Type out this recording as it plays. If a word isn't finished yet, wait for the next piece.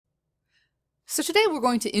So today we're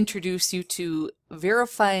going to introduce you to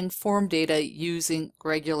verifying form data using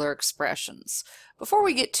regular expressions. Before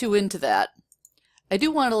we get too into that, I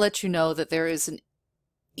do want to let you know that there is an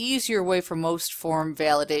easier way for most form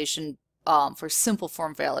validation, for simple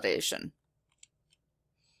form validation.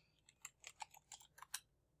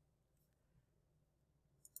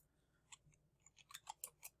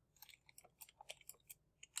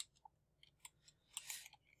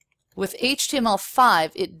 With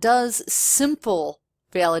HTML5, it does simple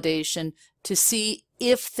validation to see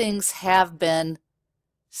if things have been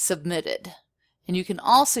submitted. And you can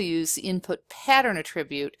also use the input pattern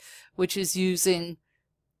attribute, which is using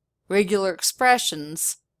regular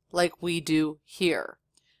expressions like we do here.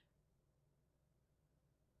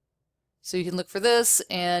 So you can look for this,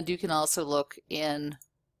 and you can also look in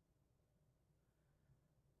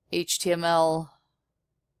HTML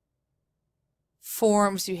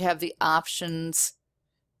forms. You have the option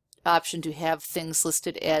to have things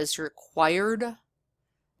listed as required,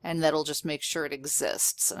 and that'll just make sure it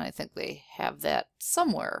exists. And I think they have that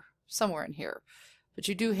somewhere in here. But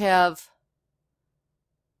you do have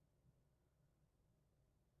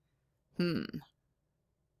I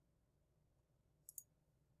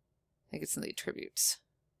think it's in the attributes.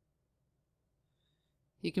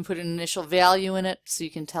 You can put an initial value in it, so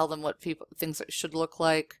you can tell them what things should look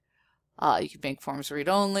like. You can make forms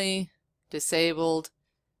read-only, disabled,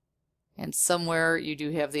 and somewhere you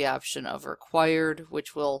do have the option of required,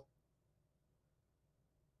 which will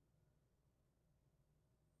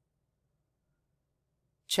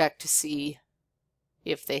check to see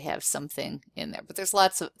if they have something in there. But there's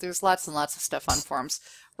lots and lots of stuff on forms.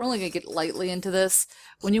 We're only going to get lightly into this.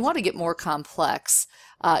 When you want to get more complex,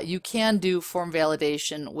 you can do form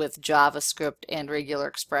validation with JavaScript and regular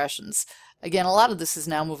expressions. Again, a lot of this is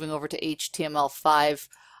now moving over to HTML5,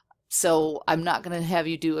 so I'm not going to have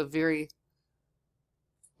you do a very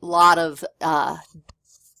lot of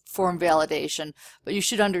form validation, but you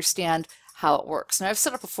should understand how it works. Now I've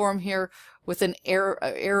set up a form here with an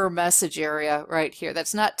error message area right here.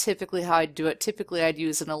 That's not typically how I'd do it. Typically I'd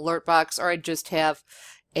use an alert box, or I'd just have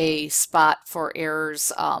a spot for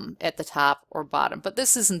errors at the top or bottom, but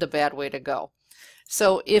this isn't a bad way to go.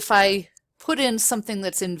 So if I put in something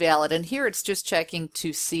that's invalid, and here it's just checking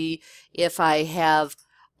to see if I have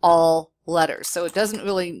all letters. So it doesn't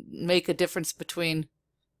really make a difference between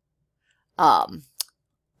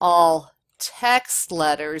all text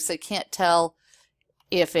letters. It can't tell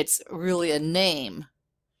if it's really a name,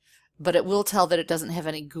 but it will tell that it doesn't have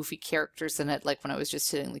any goofy characters in it, like when I was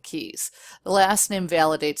just hitting the keys. The last name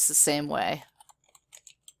validates the same way.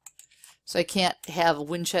 So I can't have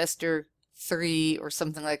Winchester 3 or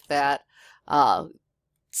something like that. Oh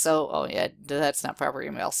yeah, that's not proper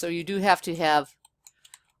email. So you do have to have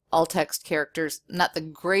all text characters. Not the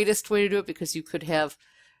greatest way to do it, because you could have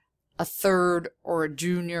a third or a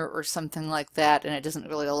junior or something like that, and it doesn't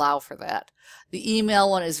really allow for that. The email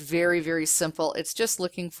one is very, very simple. It's just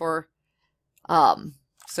looking for, so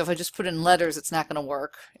if I just put in letters, it's not going to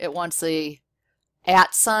work. It wants a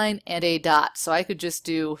 @ and a dot. So I could just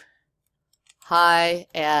do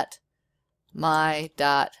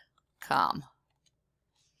hi@my.com.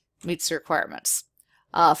 Meets the requirements.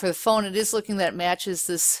 For the phone, it is looking that it matches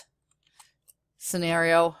this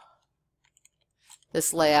scenario,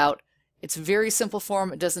 this layout. It's a very simple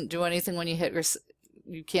form. It doesn't do anything when you hit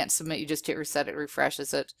you can't submit, you just hit reset, it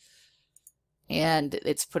refreshes it, and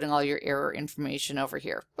it's putting all your error information over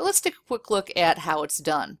here. But let's take a quick look at how it's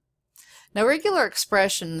done. Now, regular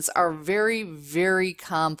expressions are very, very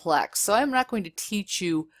complex, so I'm not going to teach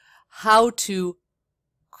you how to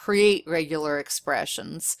create regular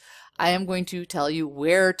expressions. I am going to tell you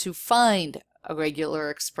where to find a regular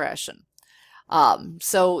expression.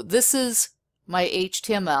 So this is my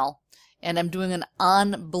HTML, and I'm doing an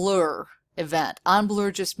onBlur event.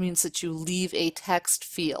 OnBlur just means that you leave a text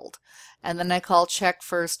field, and then I call check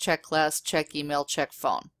first, check last, check email, check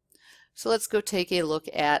phone. So let's go take a look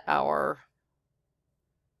at our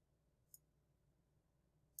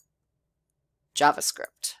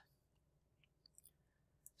JavaScript.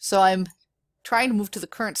 So I'm trying to move to the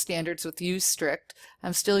current standards with use strict.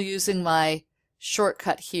 I'm still using my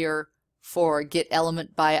shortcut here for get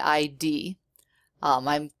element by ID.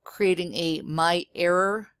 I'm creating a my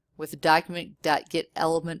error with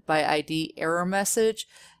document.getElementById error message.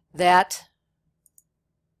 That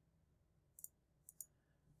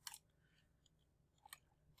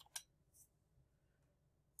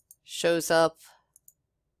shows up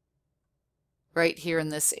right here in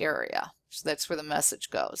this area. So that's where the message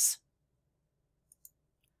goes.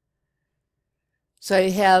 So I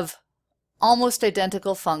have almost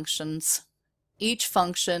identical functions each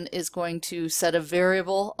function is going to set a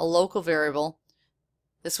variable, a local variable.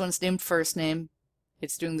 This one's named first name.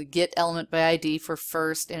 It's doing the get element by ID for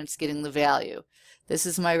first, and it's getting the value. This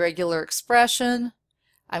is my regular expression.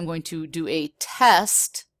 I'm going to do a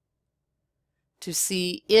test to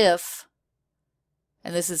see if,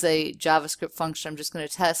 and this is a JavaScript function, I'm just going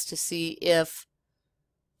to test to see if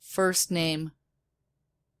first name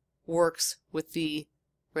works with the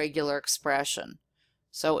regular expression.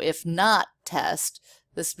 So if not test,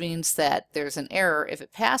 this means that there's an error. If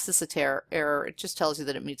it passes the error, it just tells you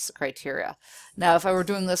that it meets the criteria. Now, if I were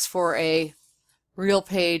doing this for a real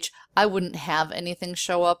page, I wouldn't have anything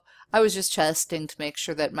show up. I was just testing to make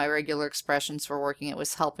sure that my regular expressions were working. It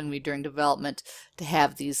was helping me during development to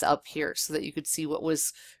have these up here so that you could see what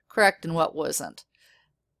was correct and what wasn't.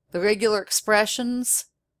 The regular expressions,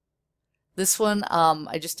 this one,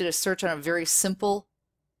 I just did a search on a very simple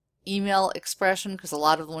email expression because a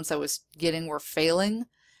lot of the ones I was getting were failing.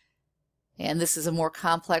 And this is a more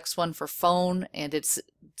complex one for phone, and it's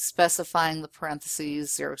specifying the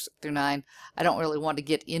parentheses 0 through 9. I don't really want to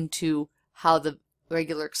get into how the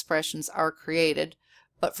regular expressions are created,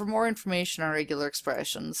 but for more information on regular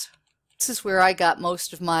expressions, this is where I got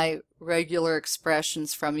most of my regular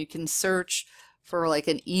expressions from. You can search for like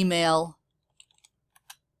an email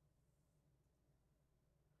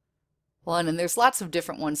one, and there's lots of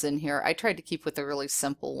different ones in here. I tried to keep with a really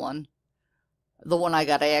simple one. The one I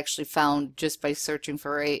got I actually found just by searching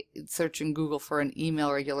Google for an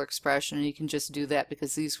email regular expression, and you can just do that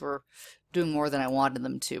because these were doing more than I wanted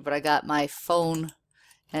them to. But I got my phone,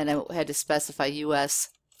 and I had to specify US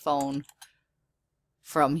phone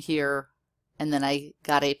from here, and then I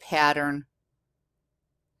got a pattern.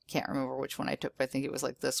 Can't remember which one I took, but I think it was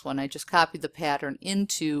like this one. I just copied the pattern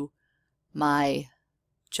into my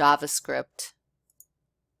JavaScript,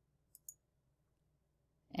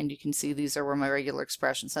 and you can see these are where my regular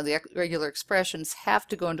expressions. Now the regular expressions have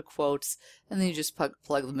to go into quotes, and then you just plug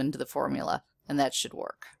them into the formula, and that should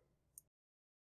work.